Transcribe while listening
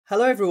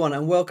Hello, everyone,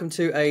 and welcome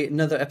to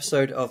another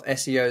episode of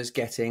SEO's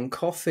Getting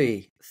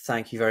Coffee.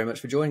 Thank you very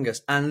much for joining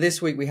us. And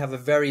this week we have a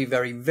very,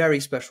 very, very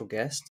special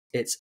guest.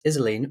 It's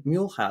Isaline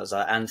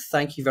Muelhauser. And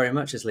thank you very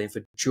much, Isaline,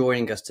 for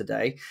joining us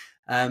today.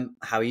 How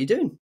are you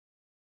doing?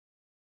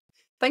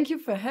 Thank you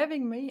for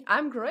having me.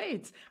 I'm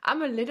great.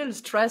 I'm a little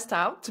stressed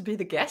out to be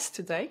the guest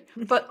today,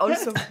 but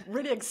also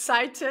really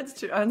excited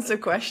to answer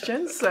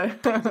questions. So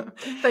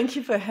thank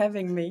you for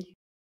having me.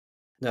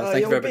 No,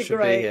 thank you very much for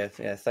being here.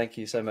 Yeah, thank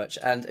you so much.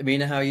 And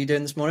Emina, how are you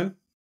doing this morning?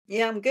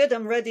 Yeah, I'm good.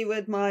 I'm ready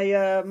with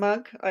my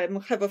mug. I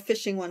have a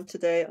fishing one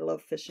today. I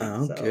love fishing.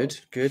 Oh, so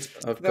good.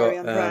 I've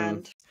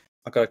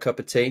got a cup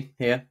of tea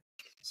here.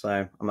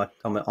 So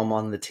I'm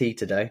on the tea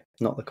today,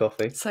 not the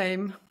coffee.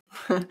 Same.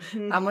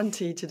 I'm on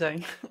tea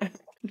today.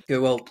 Good.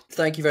 Well,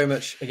 thank you very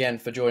much again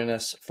for joining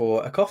us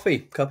for a cup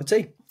of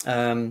tea.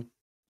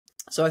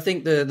 So I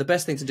think the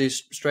best thing to do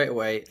straight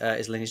away,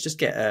 Isaline, is just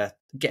get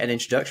an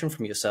introduction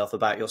from yourself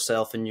about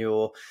yourself and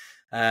your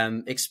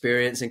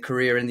experience and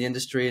career in the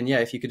industry. And yeah,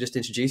 if you could just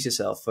introduce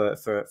yourself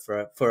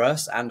for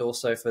us and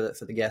also for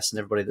the guests and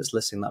everybody that's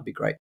listening, that'd be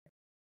great.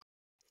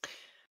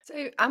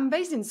 So I'm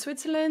based in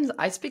Switzerland.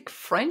 I speak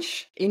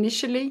French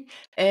initially.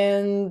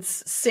 And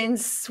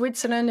since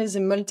Switzerland is a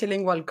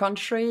multilingual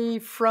country,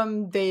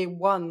 from day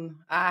one,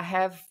 I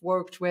have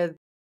worked with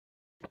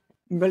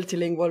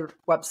multilingual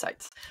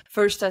websites,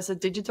 first as a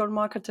digital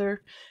marketer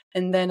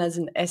and then as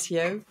an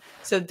SEO.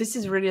 So this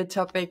is really a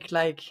topic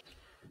like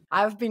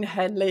I've been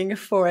handling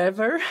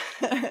forever.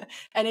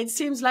 And it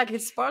seems like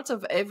it's part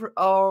of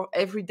our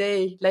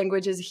everyday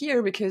languages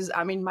here because,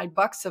 I mean, my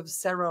box of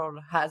cereal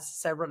has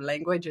several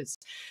languages.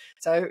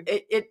 So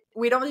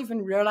we don't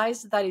even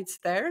realize that it's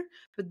there.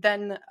 But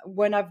then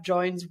when I've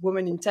joined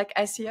Women in Tech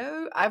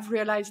SEO, I've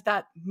realized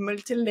that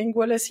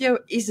multilingual SEO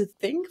is a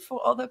thing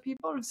for other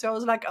people. So I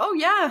was like, oh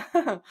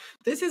yeah,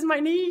 this is my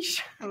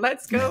niche.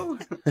 Let's go.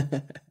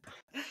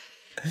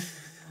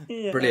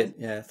 Yeah. Brilliant.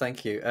 Yeah,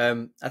 thank you.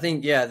 I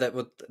think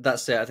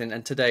that's it. I think,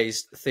 and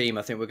today's theme,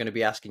 I think we're going to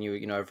be asking you,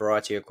 a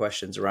variety of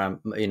questions around,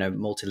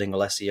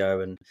 multilingual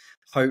SEO, and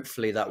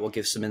hopefully that will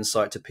give some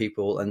insight to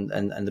people and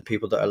the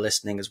people that are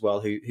listening as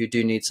well, who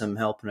do need some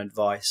help and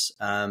advice,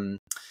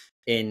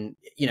 in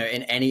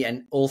any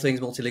and all things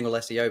multilingual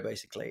SEO,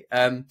 basically.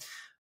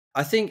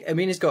 I think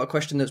Amina's got a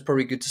question that's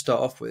probably good to start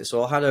off with. So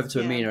I'll hand over to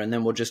Emina and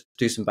then we'll just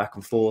do some back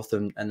and forth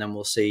and then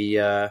we'll see,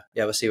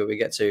 we'll see what we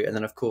get to. And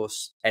then, of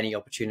course, any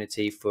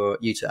opportunity for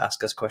you to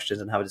ask us questions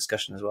and have a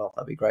discussion as well.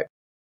 That'd be great.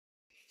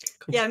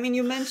 Cool. Yeah, I mean,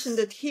 you mentioned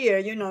it here,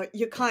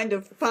 you kind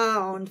of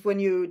found when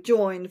you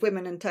joined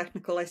Women in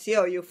Technical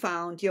SEO, you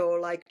found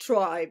your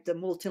tribe, the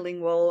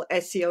multilingual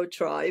SEO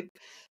tribe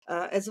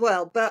as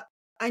well. But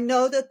I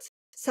know that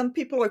some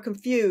people are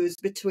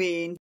confused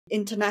between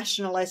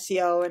international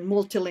SEO and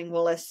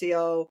multilingual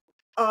SEO.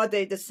 Are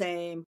they the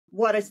same?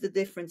 What is the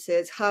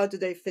differences? How do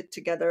they fit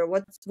together?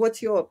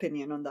 What's your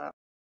opinion on that?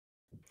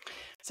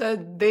 So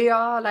they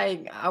are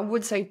I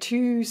would say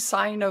two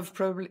sides of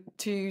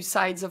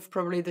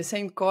probably the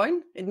same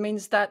coin. It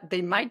means that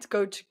they might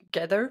go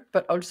together,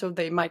 but also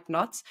they might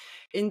not,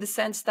 in the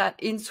sense that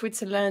in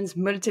Switzerland,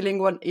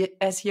 multilingual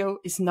SEO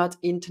is not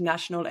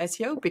international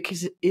SEO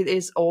because it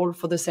is all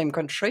for the same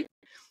country.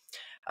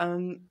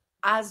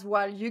 As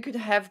well, you could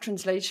have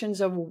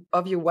translations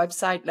of your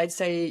website. Let's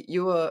say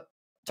you are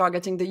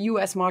targeting the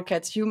US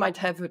markets, you might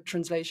have a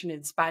translation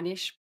in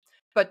Spanish,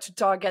 but to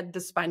target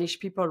the Spanish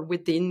people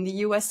within the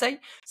USA.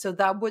 So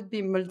that would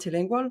be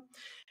multilingual.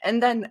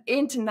 And then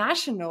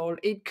international,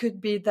 it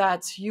could be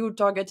that you're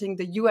targeting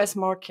the US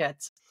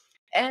market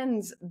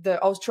and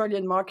the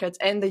Australian market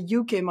and the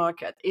UK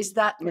market. Is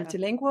that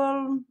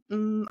multilingual?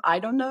 I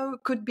don't know.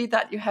 Could be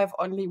that you have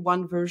only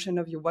one version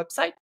of your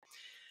website.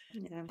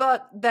 Yeah.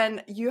 But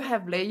then you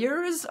have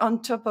layers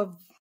on top of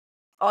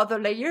other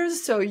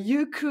layers. So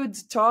you could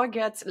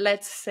target,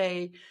 let's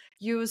say,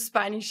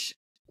 Spanish,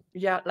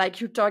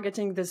 like you're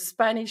targeting the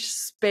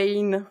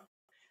Spanish-Spain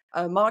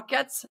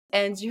markets,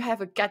 and you have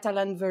a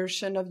Catalan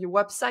version of your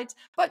website,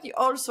 but you're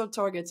also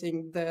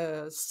targeting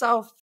the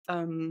South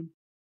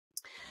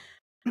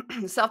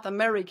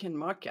American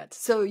market.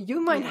 So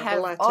you might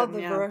have other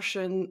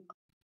version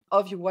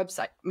of your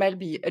website,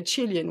 maybe a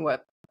Chilean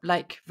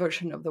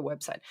version of the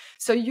website.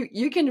 So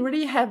you can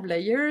really have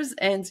layers,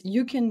 and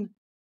you can,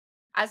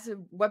 as a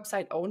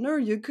website owner,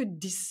 you could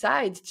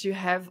decide to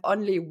have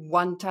only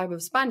one type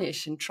of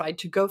Spanish and try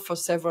to go for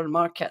several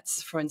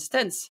markets, for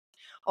instance,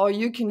 or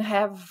you can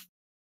have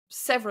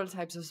several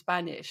types of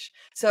Spanish.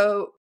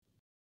 So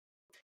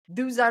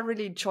those are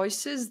really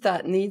choices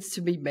that needs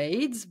to be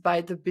made by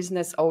the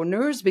business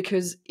owners,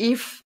 because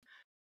if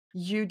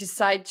you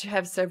decide to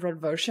have several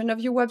versions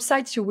of your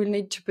website, you will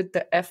need to put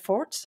the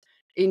effort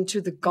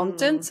into the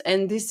content.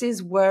 And this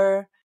is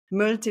where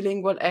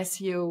multilingual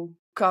SEO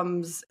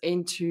comes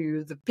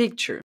into the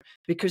picture,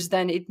 because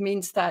then it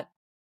means that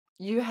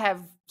you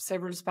have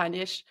several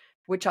Spanish,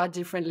 which are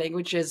different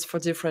languages for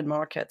different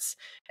markets.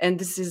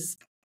 And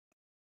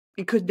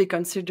it could be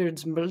considered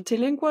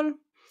multilingual.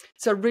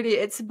 So really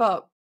it's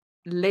about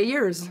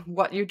layers,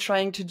 what you're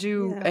trying to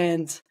do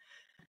and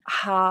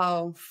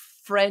how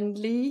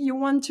friendly you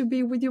want to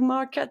be with your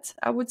market,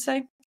 I would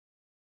say.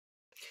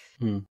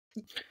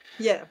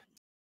 Yeah.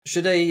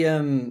 Should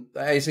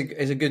it's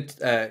a good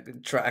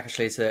track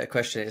actually to a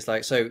question. It's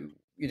like, so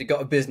you've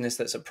got a business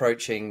that's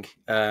approaching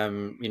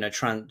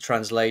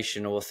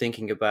translation or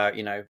thinking about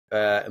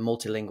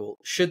multilingual.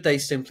 Should they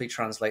simply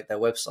translate their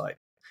website?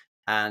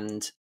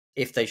 And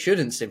if they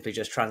shouldn't simply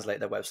just translate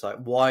their website,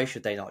 why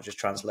should they not just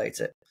translate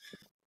it?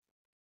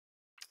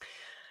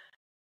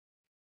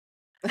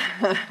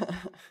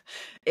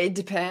 It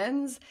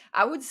depends.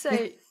 I would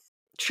say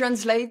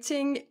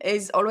translating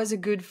is always a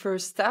good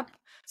first step.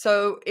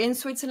 So in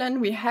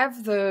Switzerland, we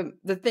have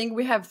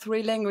we have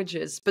 3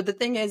 languages, but the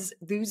thing is,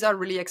 these are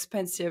really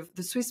expensive.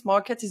 The Swiss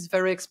market is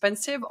very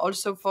expensive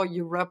also for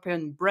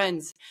European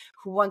brands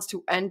who wants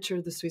to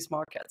enter the Swiss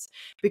markets,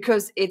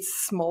 because it's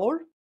small.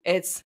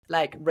 It's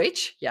like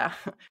rich. Yeah.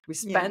 We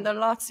spend a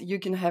lot. You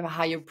can have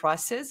higher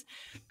prices,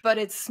 but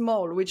it's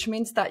small, which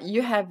means that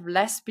you have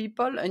less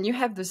people and you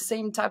have the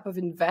same type of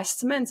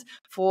investment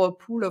for a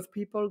pool of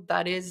people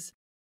that is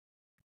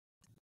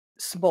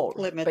small,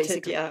 limited,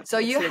 basically. yeah. So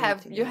you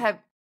have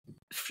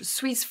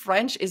Swiss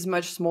French is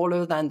much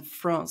smaller than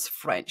France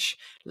French,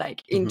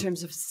 like in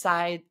terms of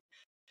size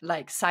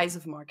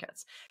of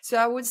markets. So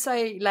I would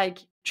say like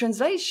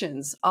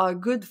translations are a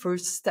good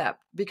first step,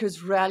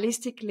 because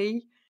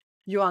realistically,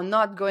 you are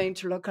not going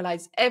to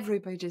localize every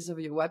pages of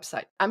your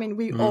website. I mean,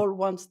 we all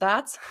want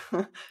that.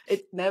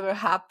 It never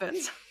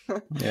happens.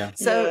 Yeah.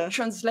 So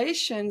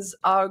translations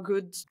are a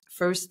good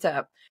first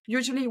step.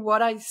 Usually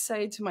what I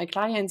say to my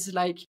clients,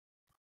 like,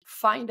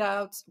 find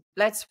out,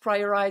 let's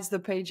prioritize the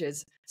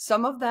pages.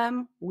 Some of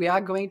them, we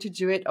are going to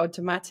do it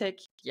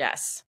automatic.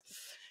 Yes.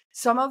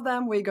 Some of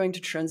them, we're going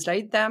to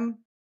translate them,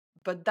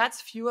 but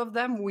that's few of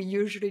them. We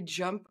usually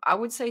jump. I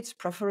would say it's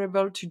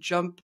preferable to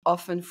jump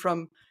often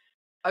from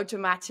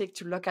automatic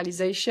to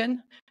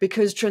localization,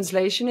 because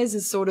translation is a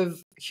sort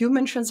of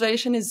human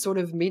translation is sort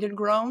of middle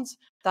ground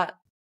that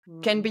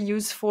can be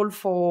useful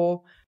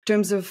for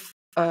terms of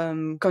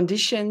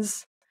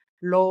conditions,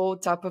 law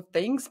type of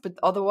things, but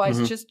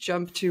otherwise just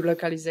jump to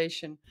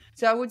localization.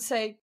 So I would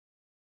say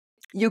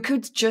you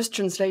could just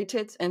translate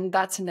it, and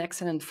that's an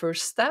excellent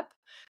first step.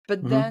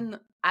 But then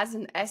as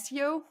an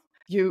SEO,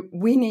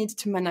 we need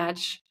to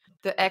manage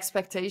the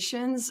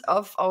expectations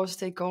of our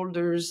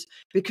stakeholders,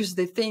 because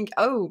they think,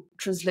 oh,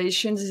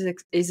 translations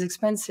is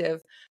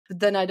expensive, but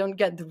then I don't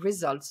get the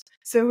results.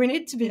 So we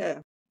need to be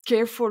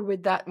careful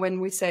with that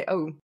when we say,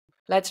 oh,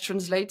 let's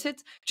translate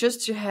it,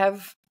 just to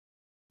have,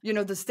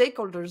 the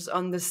stakeholders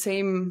on the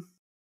same,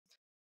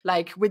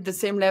 like with the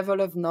same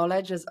level of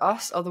knowledge as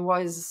us.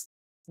 Otherwise,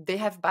 they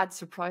have bad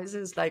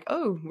surprises, like,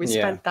 oh, we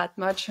spent that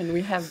much and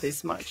we have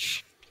this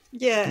much.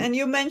 Yeah, and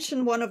you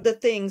mentioned one of the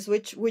things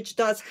which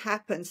does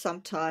happen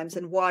sometimes,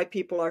 and why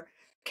people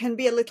can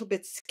be a little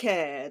bit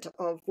scared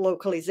of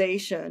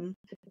localization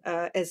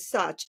as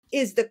such,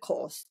 is the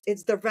cost.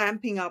 It's the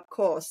ramping up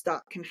cost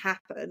that can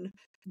happen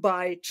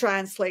by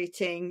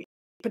translating,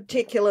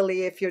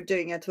 particularly if you're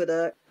doing it with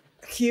a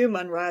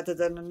human rather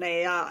than an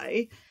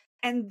AI,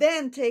 and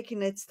then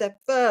taking it a step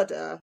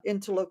further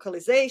into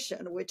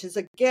localization, which is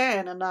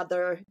again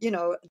another,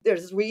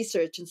 there's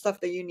research and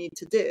stuff that you need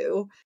to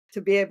do to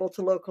be able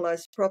to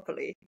localize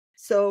properly.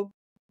 So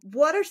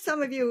what are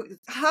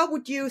how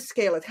would you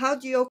scale it? How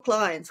do your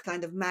clients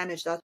kind of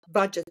manage that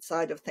budget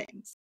side of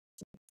things?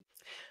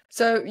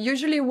 So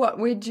usually what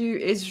we do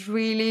is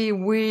really,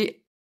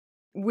 we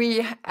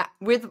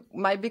with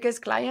my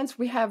biggest clients,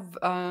 we have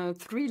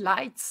 3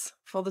 lights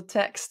for the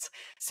text.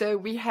 So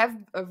we have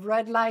a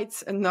red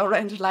light, an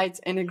orange light,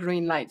 and a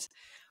green light.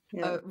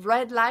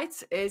 Red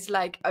light is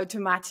like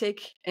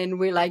automatic, and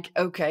we're like,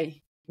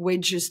 okay, we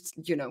just,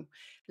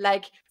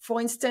 like,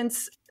 for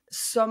instance,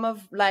 some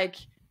of like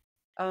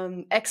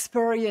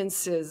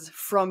experiences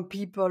from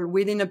people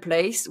within a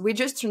place, we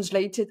just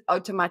translate it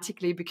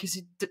automatically,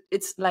 because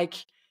it's like,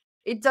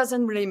 it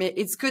doesn't really make,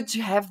 it's good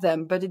to have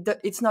them, but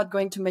it's not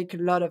going to make a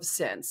lot of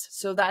sense.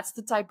 So that's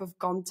the type of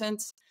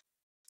content.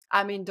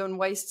 I mean, don't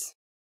waste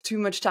too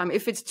much time.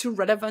 If it's too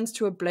relevant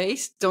to a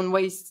place, don't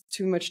waste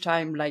too much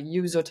time, like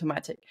use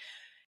automatic.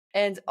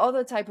 And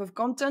other type of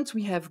content,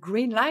 we have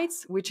green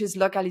lights, which is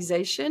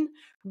localization,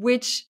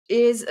 which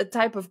is a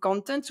type of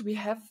content we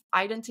have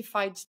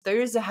identified.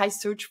 There is a high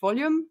search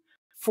volume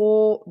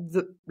for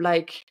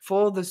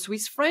the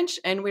Swiss French,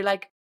 and we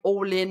like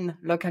all in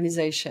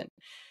localization.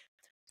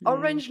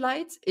 Orange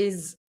light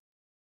is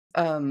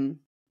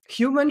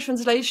human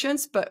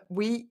translations, but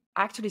we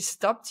actually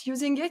stopped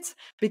using it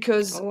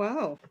because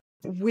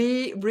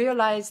we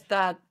realized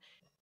that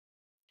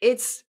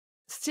it's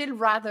still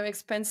rather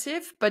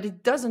expensive, but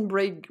it doesn't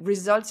bring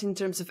results in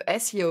terms of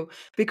SEO,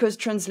 because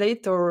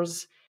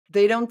translators,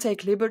 they don't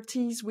take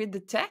liberties with the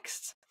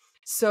text.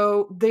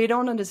 So they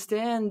don't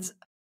understand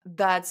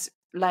that,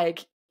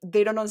 like,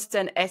 they don't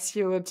understand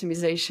SEO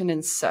optimization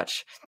and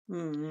such.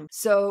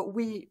 So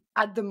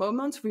at the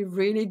moment, we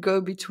really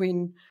go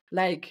between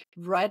like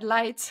red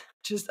light,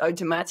 just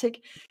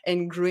automatic,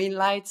 and green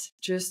light,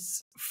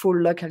 just full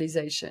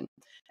localization.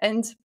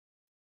 And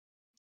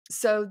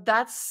so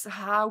that's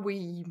how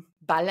we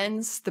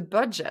balance the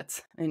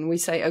budget, and we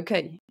say,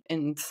 okay,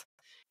 and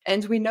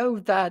we know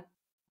that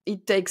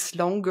it takes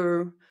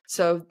longer,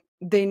 so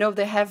they know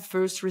they have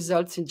first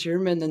results in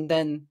German and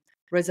then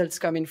results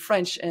come in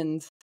French,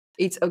 and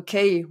it's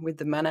okay with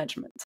the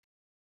management.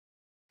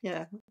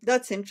 Yeah,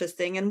 that's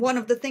interesting. And one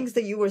of the things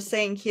that you were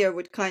saying here,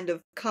 which kind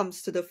of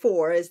comes to the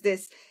fore, is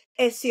this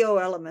SEO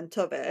element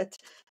of it.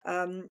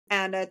 And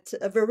at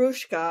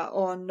Verushka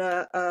on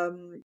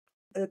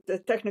the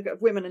technical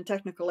women in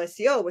technical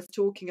SEO was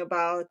talking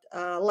about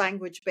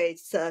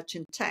language-based search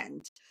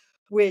intent,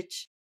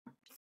 which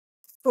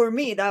for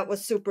me that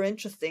was super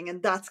interesting,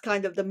 and that's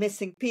kind of the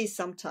missing piece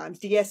sometimes,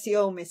 the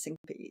SEO missing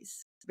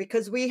piece,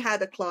 because we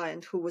had a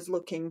client who was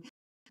looking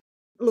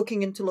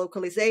into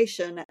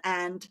localization,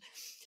 and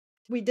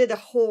we did a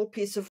whole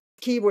piece of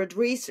keyword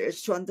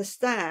research to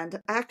understand,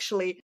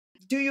 actually,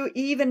 do you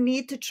even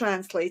need to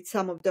translate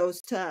some of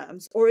those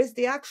terms, or is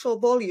the actual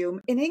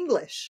volume in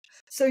English?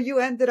 So you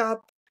ended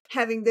up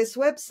having this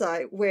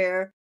website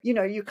where, you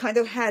know, you kind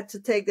of had to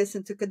take this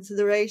into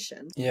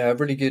consideration. Yeah, a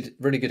really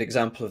good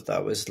example of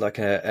that was like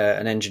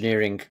an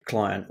engineering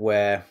client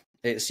where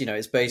it's, you know,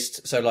 it's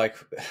based, so like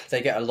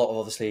they get a lot of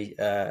obviously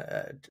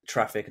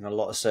traffic and a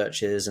lot of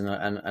searches, and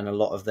a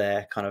lot of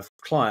their kind of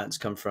clients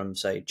come from,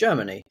 say,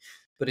 Germany.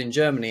 But in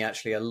Germany,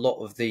 actually, a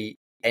lot of the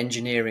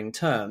engineering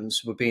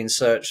terms were being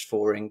searched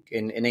for in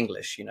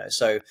English, you know,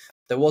 so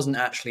there wasn't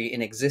actually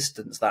in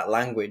existence that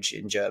language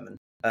in German.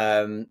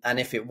 And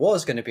if it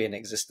was going to be in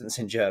existence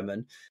in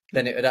German,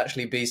 then it would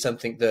actually be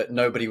something that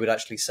nobody would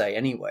actually say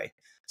anyway.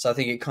 So I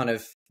think it kind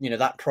of, you know,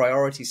 that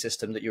priority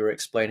system that you were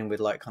explaining with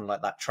like kind of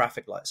like that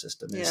traffic light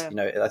system is, you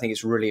know, I think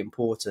it's really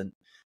important.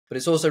 But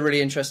it's also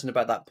really interesting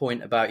about that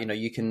point about, you know,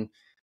 you can,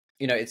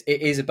 you know, it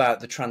is about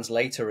the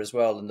translator as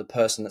well, and the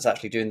person that's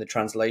actually doing the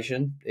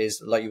translation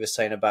is, like you were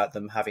saying, about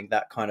them having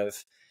that kind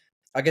of,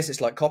 I guess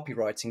it's like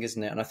copywriting,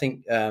 isn't it? And I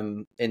think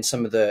in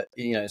some of the,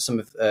 you know, some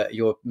of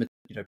your,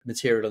 you know,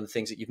 material and the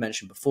things that you've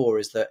mentioned before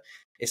is that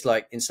it's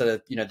like, instead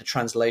of, you know, the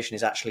translation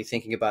is actually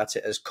thinking about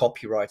it as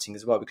copywriting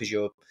as well, because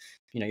you're,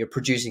 you know, you're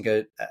producing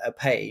a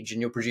page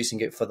and you're producing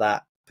it for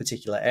that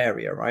particular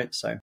area, right?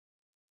 So.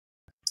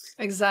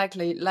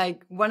 Exactly.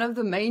 Like one of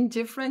the main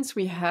difference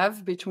we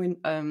have between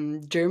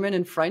German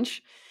and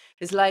French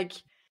is like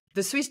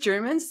the Swiss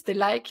Germans, they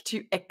like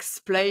to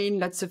explain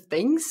lots of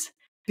things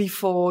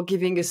before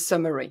giving a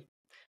summary.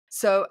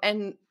 So,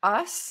 and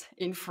us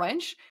in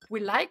French,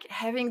 we like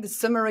having the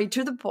summary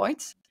to the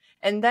point,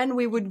 and then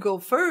we would go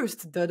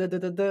first,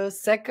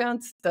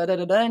 second,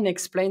 and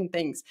explain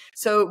things.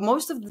 So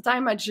most of the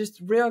time I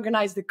just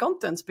reorganize the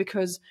contents,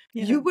 because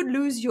you would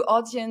lose your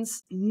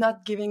audience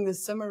not giving the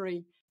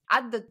summary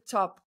at the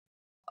top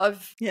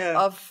of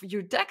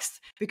your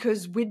text,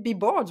 because we'd be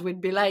bored. We'd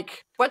be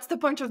like, what's the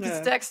point of this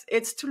text?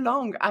 It's too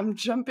long. I'm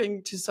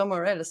jumping to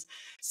somewhere else.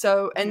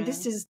 So, and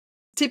this is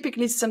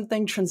typically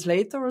something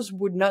translators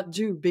would not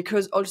do,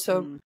 because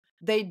also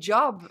their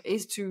job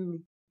is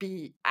to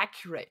be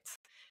accurate.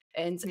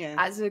 And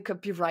as a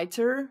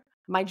copywriter,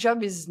 my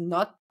job is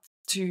not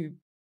to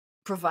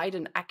provide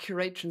an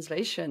accurate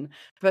translation,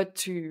 but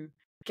to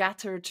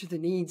cater to the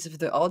needs of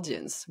the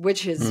audience,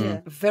 which is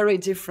very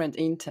different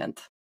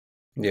intent.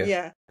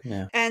 Yeah.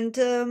 And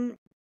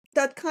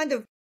that kind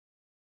of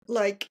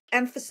like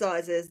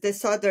emphasizes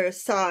this other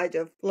side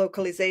of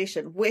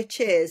localization, which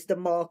is the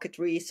market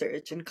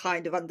research and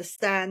kind of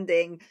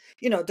understanding,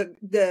 you know,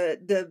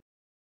 the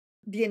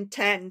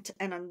intent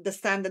and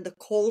understanding the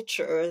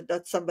culture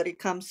that somebody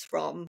comes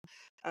from,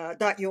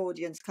 that your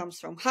audience comes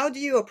from. How do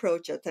you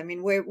approach it? I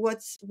mean,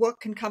 what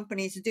can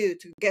companies do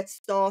to get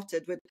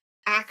started with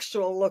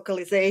actual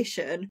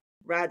localization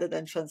rather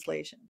than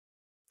translation?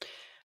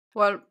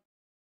 Well,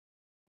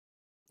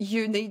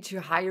 you need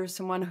to hire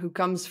someone who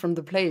comes from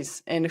the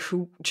place, and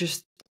who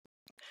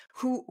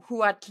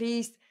at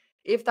least,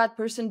 if that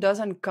person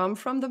doesn't come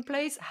from the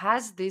place,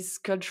 has this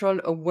cultural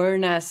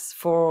awareness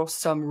for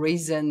some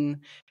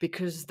reason,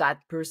 because that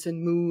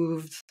person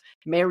moved,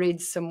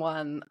 married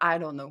someone, I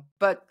don't know.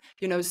 But,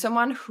 you know,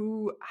 someone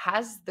who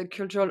has the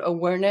cultural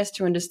awareness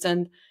to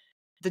understand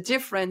the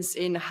difference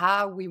in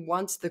how we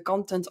want the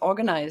content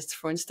organized,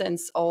 for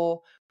instance,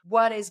 or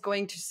what is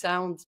going to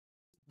sound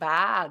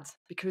bad,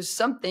 because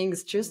some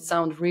things just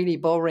sound really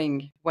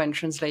boring when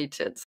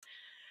translated.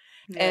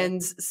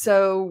 And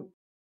so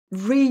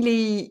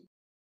really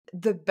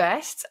the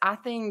best, I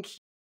think,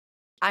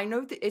 I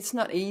know that it's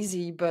not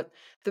easy, but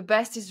the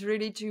best is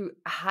really to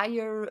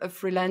hire a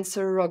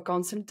freelancer or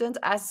consultant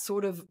as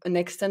sort of an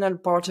external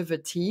part of a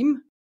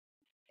team.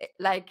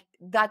 Like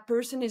that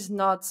person is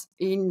not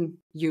in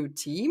your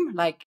team,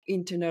 like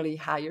internally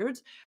hired,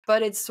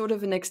 but it's sort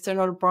of an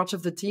external part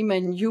of the team.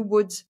 And you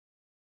would,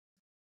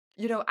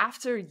 you know,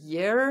 after a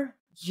year,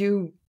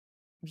 you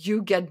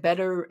get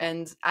better,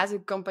 and as a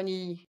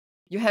company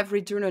you have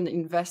return on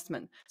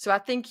investment. So I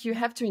think you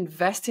have to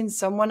invest in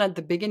someone at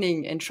the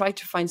beginning and try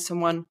to find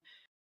someone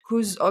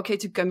who's okay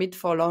to commit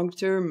for long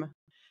term,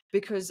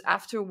 because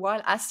after a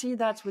while, I see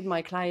that with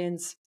my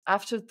clients,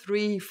 after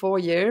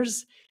 3-4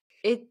 years,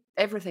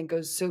 everything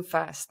goes so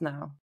fast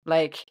now.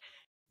 like,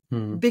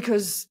 Hmm.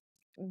 because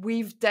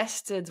we've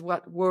tested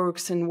what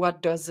works and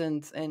what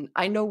doesn't, and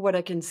I know what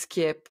I can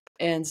skip,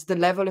 and the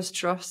level of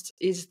trust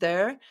is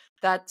there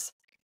that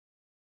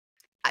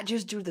I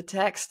just do the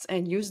text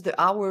and use the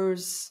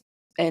hours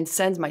and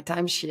send my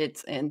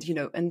timesheet, and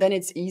and then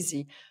it's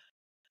easy.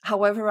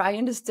 However, I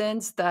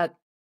understand that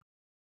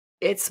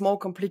it's more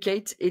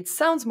complicated. It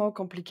sounds more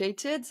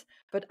complicated,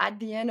 but at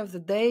the end of the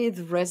day,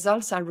 the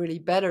results are really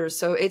better.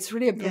 So it's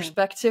really a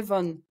perspective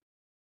on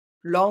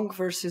long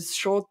versus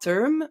short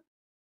term.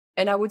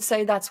 And I would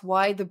say that's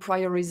why the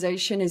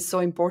prioritization is so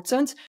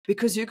important,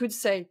 because you could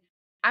say,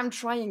 I'm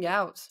trying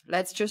out,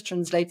 let's just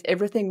translate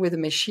everything with a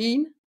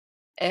machine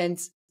and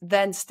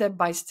then step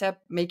by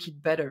step make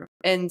it better.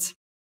 And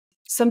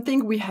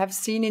something we have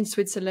seen in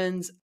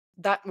Switzerland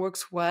that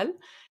works well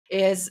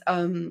is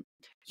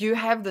you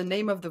have the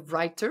name of the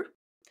writer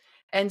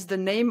and the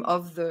name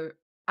of the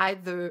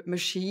either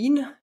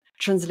machine,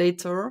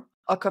 translator,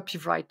 or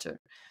copywriter.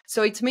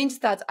 So it means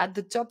that at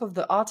the top of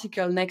the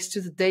article, next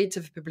to the date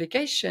of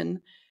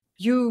publication,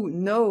 you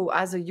know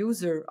as a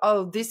user,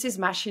 oh, this is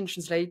machine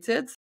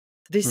translated,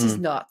 this is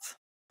not.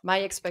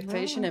 My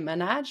expectation and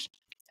managed.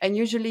 And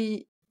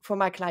usually for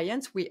my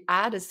clients, we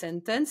add a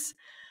sentence.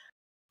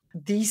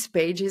 These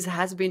pages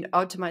has been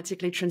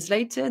automatically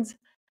translated.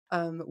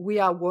 We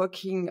are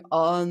working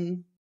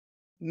on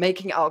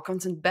making our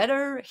content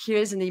better.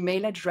 Here's an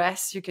email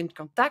address. You can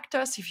contact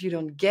us if you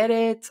don't get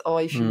it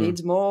or if you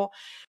need more,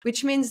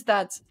 which means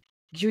that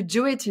you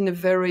do it in a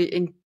very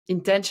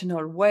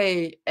intentional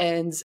way,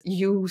 and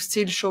you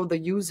still show the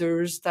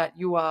users that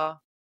you are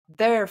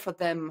there for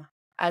them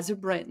as a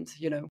brand,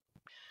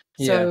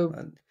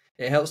 So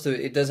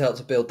it does help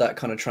to build that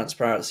kind of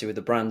transparency with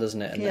the brand,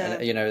 doesn't it?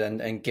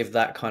 And, and give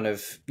that kind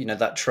of,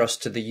 that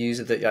trust to the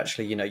user that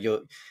actually,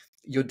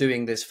 you're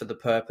doing this for the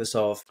purpose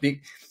of,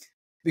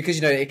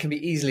 because it can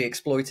be easily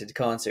exploited,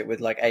 can't it,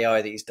 with like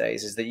AI these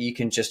days, is that you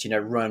can just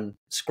run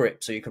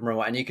scripts, or you can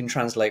run and you can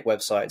translate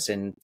websites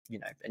in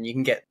and you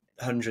can get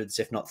hundreds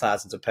if not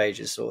thousands of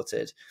pages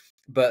sorted,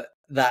 but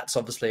that's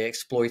obviously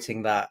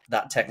exploiting that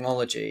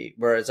technology,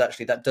 whereas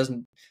actually that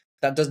doesn't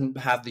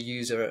have the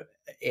user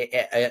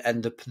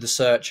and the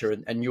searcher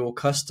and your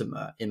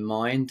customer in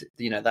mind.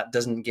 That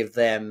doesn't give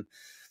them,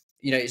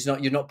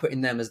 you're not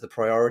putting them as the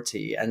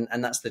priority, and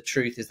that's the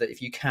truth, is that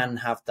if you can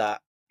have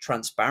that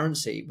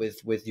transparency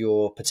with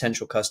your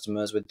potential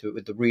customers, with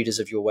the readers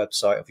of your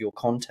website, of your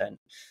content,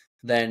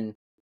 then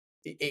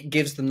it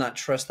gives them that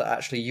trust that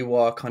actually you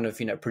are kind of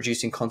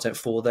producing content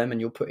for them,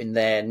 and you're putting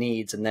their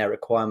needs and their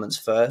requirements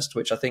first,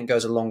 which I think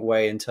goes a long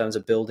way in terms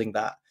of building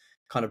that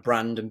kind of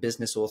brand and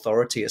business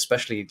authority,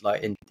 especially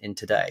like in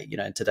today,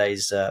 in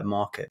today's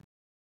market.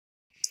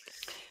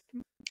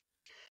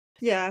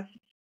 Yeah,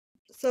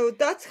 so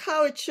that's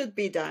how it should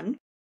be done.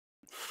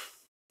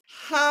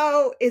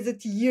 How is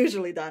it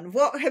usually done?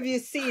 What have you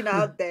seen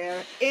out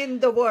there in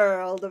the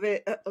world of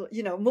it,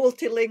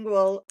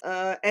 multilingual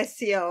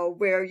SEO,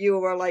 where you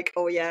were like,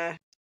 oh yeah,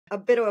 a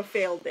bit of a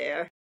fail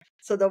there,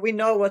 so that we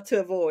know what to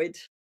avoid?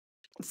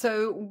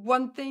 So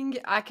one thing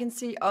I can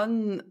see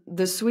on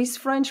the Swiss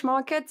French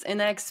market,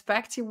 and I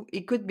expect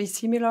it could be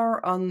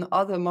similar on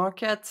other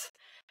markets,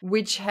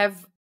 which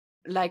have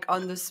like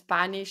on the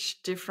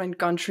Spanish different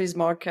countries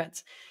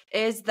market,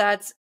 is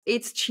that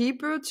it's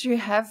cheaper to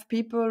have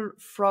people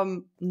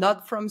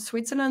not from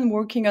Switzerland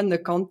working on the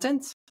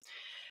content.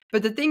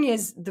 But the thing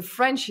is, the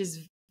French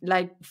is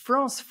like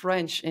France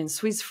French and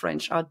Swiss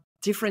French are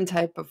different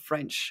type of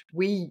French.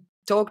 We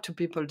talk to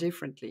people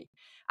differently.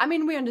 I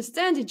mean, we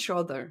understand each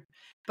other,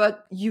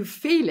 but you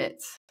feel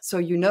it. So,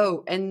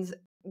 and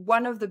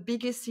one of the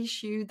biggest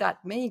issue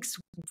that makes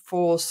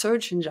for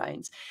search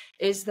engines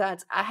is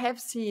that I have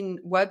seen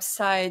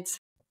websites,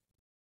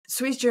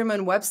 Swiss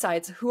German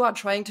websites, who are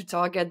trying to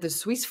target the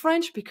Swiss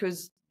French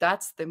because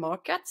that's the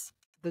market,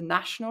 the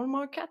national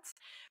market,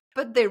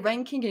 but they're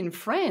ranking in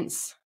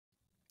France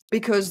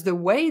because the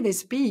way they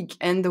speak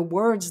and the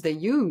words they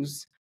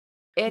use,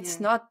 it's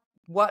not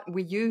what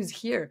we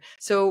use here.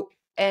 So,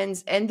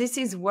 and this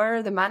is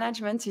where the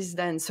management is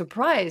then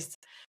surprised,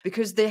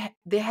 because they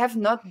have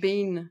not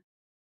been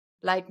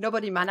like,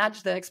 nobody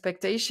managed the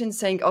expectation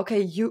saying,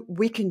 okay,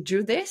 we can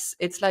do this.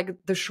 It's like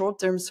the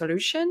short-term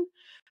solution.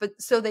 But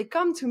so they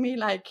come to me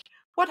like,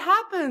 what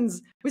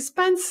happens? We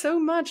spend so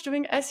much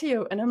doing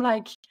SEO. And I'm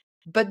like,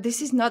 but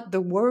this is not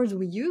the word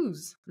we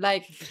use,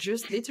 like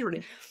just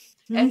literally.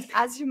 And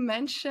as you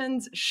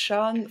mentioned,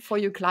 Sean, for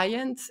your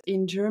clients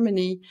in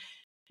Germany,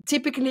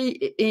 typically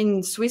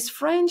in Swiss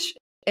French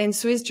and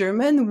Swiss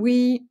German,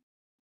 we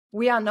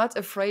are not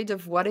afraid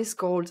of what is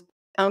called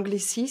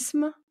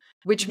anglicism,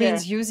 which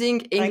means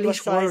using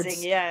English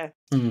words.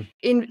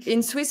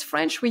 In Swiss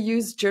French, we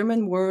use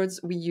German words,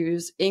 we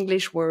use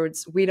English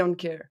words, we don't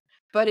care.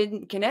 But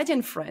in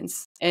Canadian French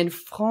and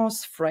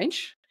France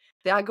French,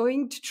 they are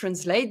going to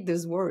translate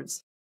those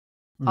words.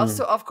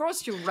 Also, of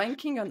course, you're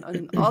ranking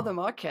on other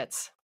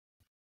markets.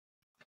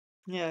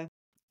 Yeah,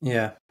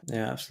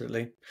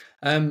 absolutely.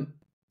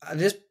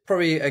 This is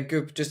probably a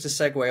good just to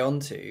segue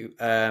onto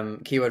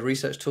keyword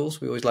research tools.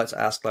 We always like to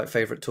ask like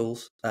favorite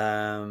tools,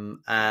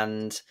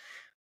 and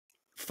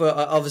for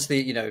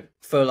obviously, you know,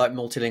 for like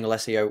multilingual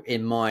SEO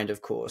in mind,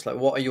 of course, like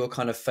what are your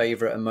kind of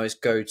favorite and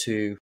most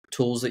go-to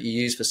tools that you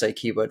use for, say,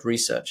 keyword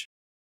research?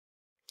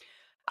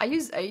 I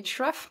use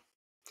Ahrefs.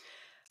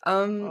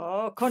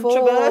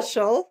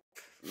 Controversial.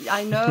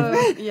 I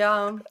know,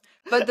 yeah.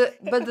 But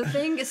the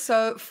thing is,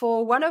 so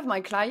for one of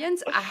my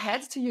clients, I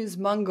had to use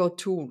Mango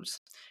tools.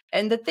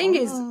 And the thing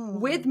is,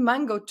 with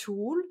Mango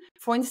tool,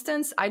 for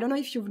instance, I don't know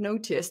if you've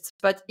noticed,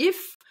 but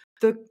if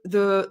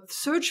the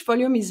search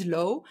volume is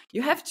low,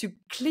 you have to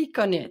click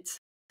on it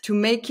to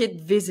make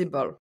it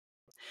visible.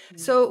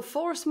 So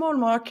for small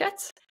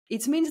markets,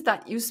 it means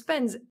that you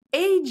spend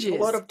ages A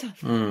lot of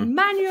time.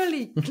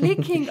 manually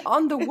clicking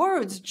on the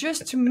words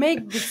just to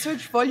make the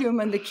search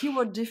volume and the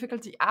keyword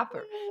difficulty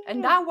upper.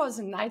 And that was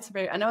a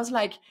nightmare. And I was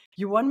like,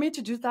 you want me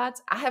to do that?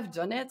 I have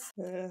done it,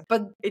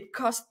 but it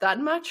cost that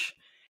much.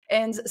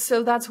 And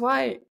so that's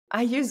why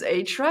I use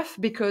Ahrefs,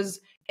 because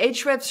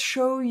Ahrefs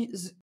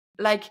shows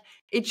like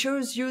it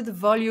shows you the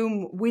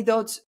volume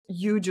without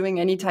you doing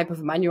any type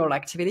of manual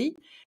activity.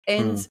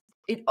 And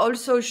it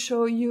also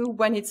shows you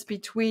when it's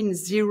between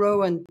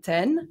 0 and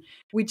 10,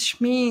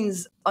 which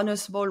means on a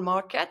small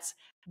market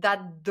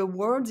that the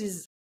word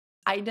is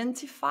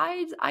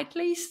identified at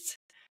least.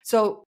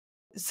 So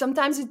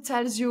sometimes it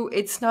tells you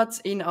it's not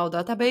in our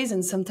database,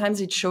 and sometimes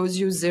it shows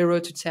you 0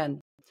 to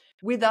 10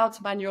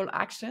 without manual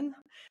action.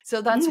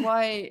 So that's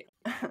why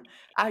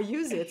I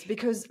use it,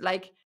 because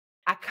like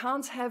I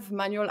can't have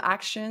manual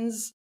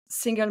actions,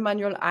 single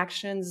manual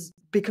actions,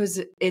 because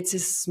it's a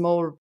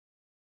small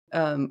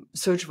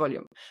search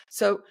volume.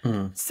 So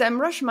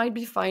SEMrush might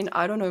be fine.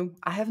 I don't know.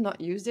 I have not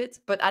used it,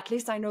 but at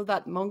least I know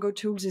that Mongo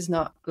Tools is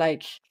not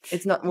like,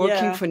 it's not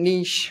working for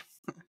niche.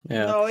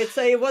 Yeah. No,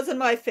 it wasn't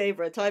my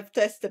favorite. I've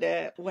tested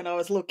it when I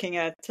was looking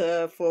at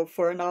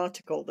for an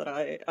article that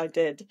I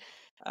did.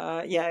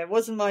 Yeah, it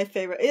wasn't my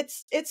favorite.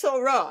 It's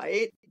all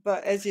right,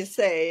 but as you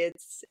say,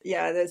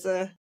 there's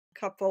a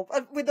couple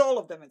with all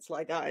of them. It's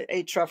like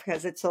Ahrefs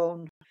has its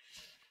own.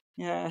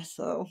 Yeah,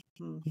 so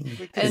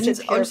we can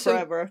sit here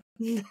forever.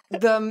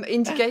 The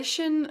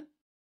indication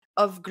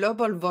of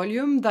global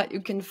volume that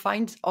you can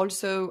find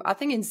also, I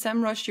think in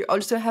SEMrush you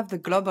also have the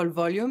global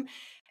volume.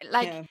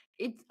 Like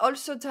it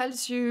also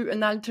tells you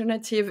an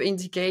alternative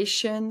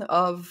indication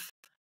of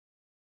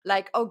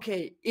like,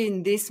 okay,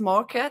 in this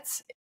market,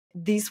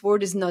 this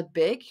word is not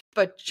big,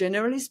 but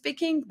generally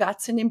speaking,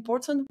 that's an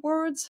important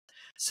word.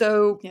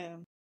 So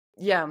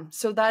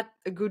so that's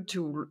a good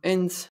tool.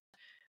 And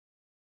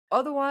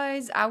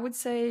otherwise, I would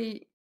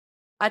say,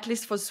 at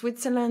least for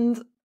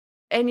Switzerland,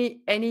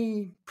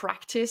 any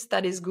practice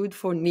that is good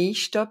for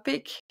niche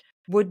topic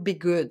would be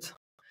good,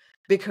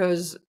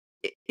 because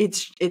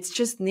it's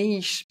just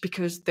niche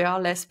because there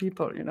are less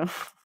people, you know.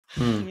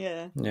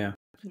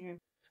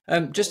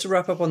 Just to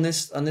wrap up on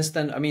this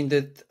then, I mean,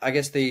 I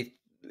guess it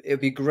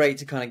would be great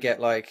to kind of get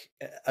like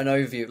an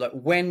overview, like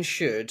when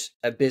should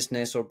a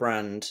business or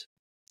brand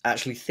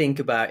actually think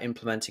about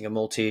implementing a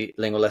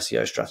multilingual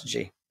SEO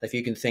strategy? If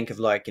you can think of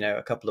like, you know,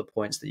 a couple of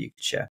points that you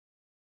could share.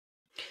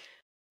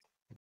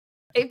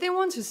 If they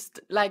want to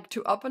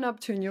to open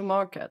up to a new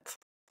market,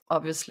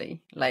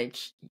 obviously, like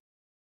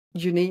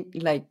you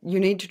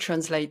need to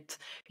translate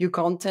your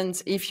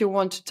content if you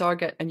want to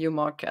target a new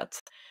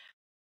market.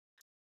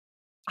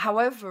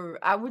 However,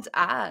 I would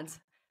add,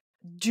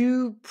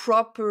 do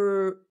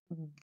proper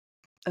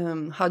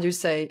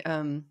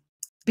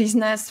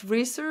business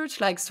research,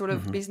 like sort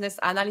of business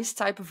analyst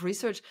type of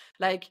research.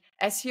 Like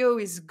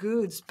SEO is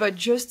good, but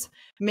just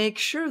make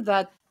sure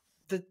that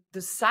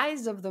the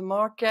size of the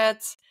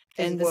market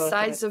and the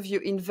size of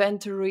your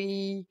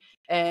inventory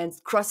and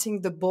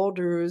crossing the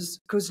borders,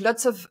 because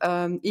lots of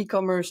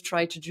e-commerce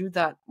try to do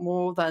that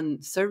more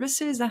than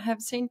services I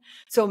have seen.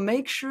 So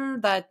make sure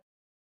that,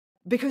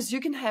 because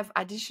you can have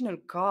additional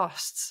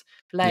costs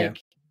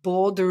like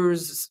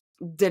borders,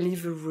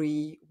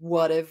 delivery,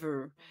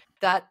 whatever,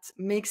 that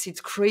makes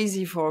it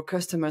crazy for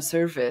customer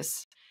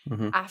service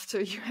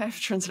after you have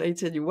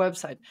translated your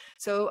website.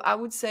 So I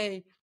would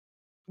say,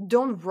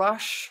 don't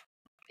rush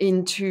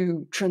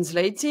into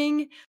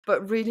translating,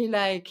 but really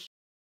like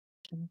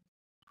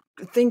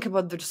think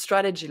about the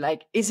strategy.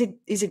 Like, is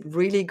it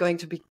really going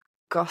to be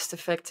cost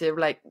effective?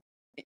 Like,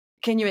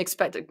 can you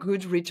expect a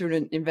good return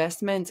on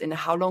investment, and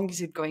how long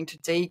is it going to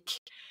take?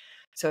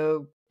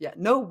 So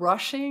no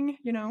rushing,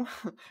 you know.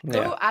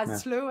 Go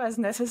as slow as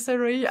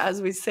necessary,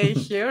 as we say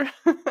here.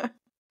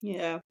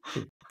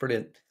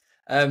 Brilliant.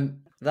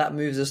 That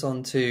moves us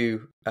on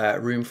to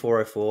room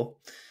 404.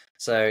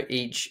 So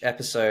each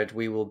episode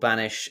we will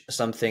banish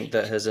something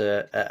that has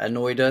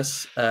annoyed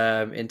us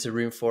into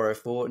room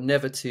 404,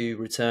 never to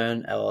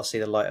return or see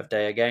the light of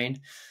day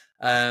again.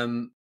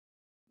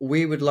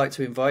 We would like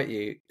to invite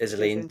you,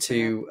 Isaline,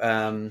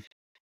 to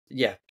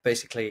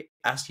basically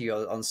ask you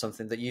on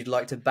something that you'd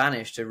like to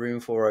banish to room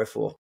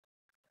 404.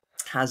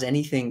 Has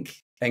anything,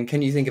 and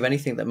can you think of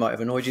anything that might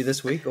have annoyed you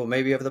this week or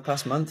maybe over the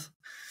past month?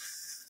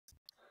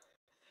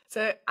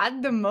 So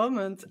at the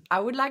moment, I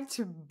would like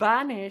to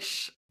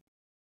banish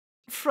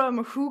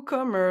from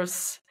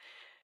WooCommerce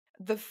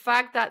the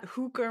fact that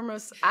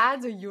WooCommerce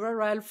adds a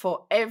URL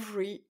for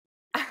every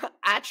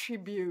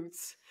attribute.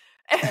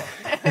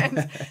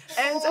 and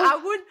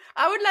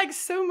I would like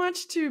so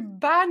much to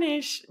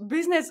banish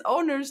business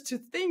owners to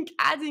think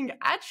adding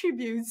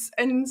attributes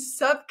and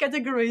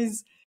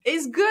subcategories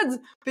is good,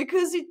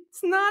 because it's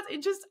not,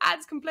 it just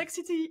adds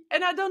complexity,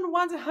 and I don't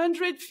want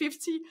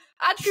 150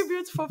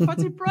 attributes for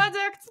 40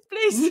 products,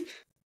 please.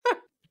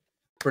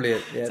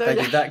 Brilliant. Yeah, So, thank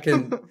yeah.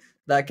 you.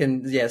 That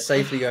can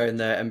safely go in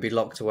there and be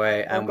locked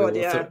away, and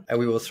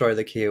we will throw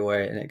the key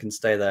away and it can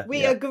stay there.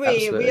 We Yeah, agree.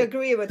 absolutely. We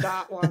agree with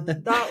that one.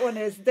 That one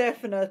is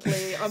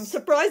definitely. I'm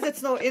surprised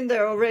it's not in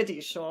there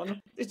already,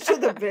 Sean. It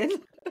should have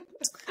been.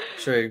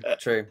 True.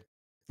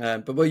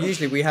 But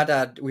usually we had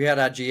our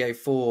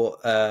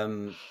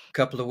GA4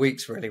 couple of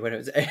weeks, really, when it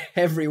was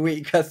every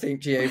week. I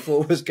think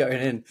GA4 was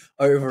going in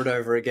over and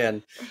over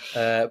again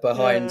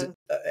behind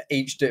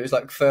each. It was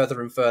like further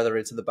and further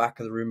into the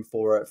back of the room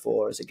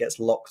 404 as it gets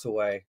locked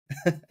away.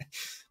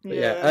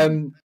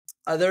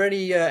 Are there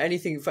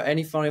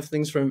any final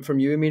things from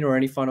you, Emina, or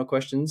any final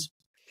questions?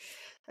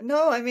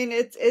 No, I mean,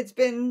 it's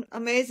been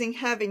amazing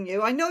having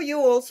you. I know you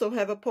also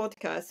have a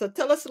podcast, so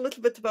tell us a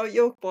little bit about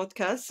your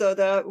podcast so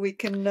that we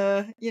can,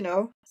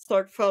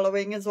 start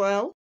following as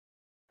well.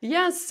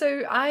 Yeah,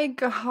 so I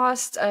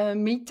host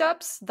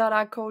meetups that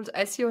are called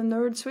SEO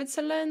Nerd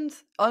Switzerland,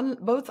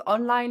 both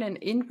online and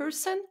in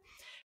person.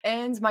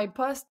 And my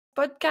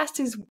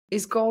podcast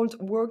is called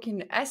Work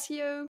in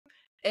SEO.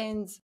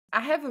 And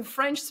I have a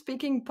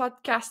French-speaking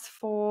podcast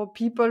for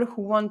people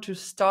who want to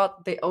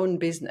start their own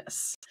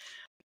business.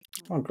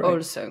 Oh, great.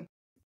 Also.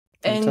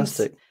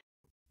 Fantastic. And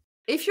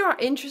if you are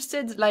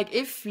interested, like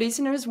if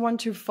listeners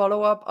want to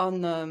follow up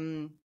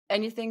on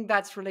anything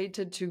that's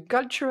related to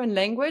culture and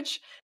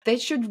language, they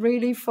should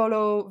really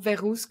follow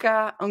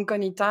Verusca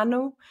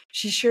Anconitano.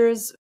 She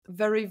shares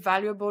very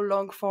valuable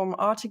long-form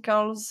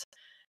articles.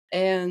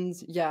 And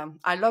yeah,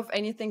 I love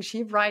anything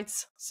she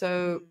writes.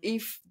 So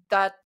if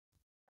that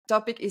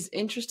topic is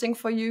interesting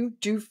for you,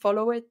 do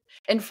follow it.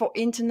 And for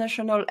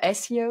international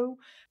SEO,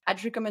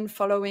 I'd recommend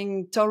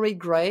following Tori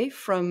Gray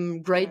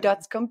from Grey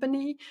Dot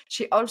Company.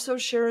 She also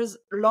shares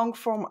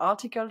long-form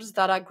articles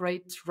that are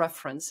great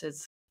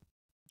references.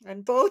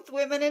 And both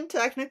women in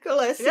technical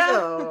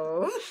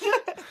SEO.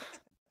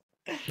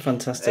 Yeah.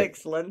 Fantastic.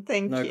 Excellent.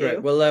 Thank you.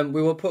 Great. Well,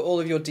 we will put all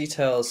of your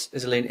details,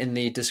 Isaline, in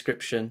the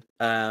description.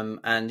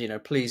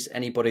 And, please,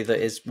 anybody that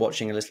is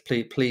watching this,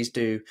 please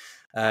do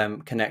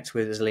connect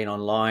with Isaline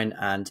online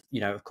and,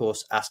 of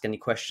course, ask any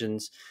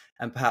questions.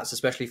 And perhaps,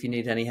 especially if you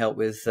need any help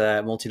with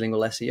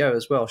multilingual SEO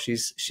as well,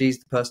 she's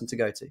the person to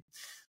go to.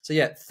 So,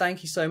 yeah,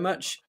 thank you so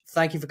much.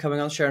 Thank you for coming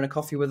on, sharing a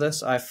coffee with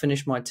us. I've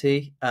finished my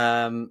tea.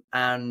 And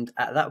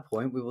at that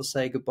point, we will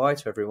say goodbye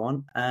to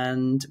everyone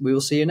and we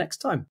will see you next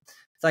time.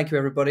 Thank you,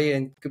 everybody,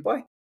 and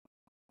goodbye.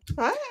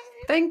 Bye.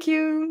 Thank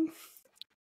you.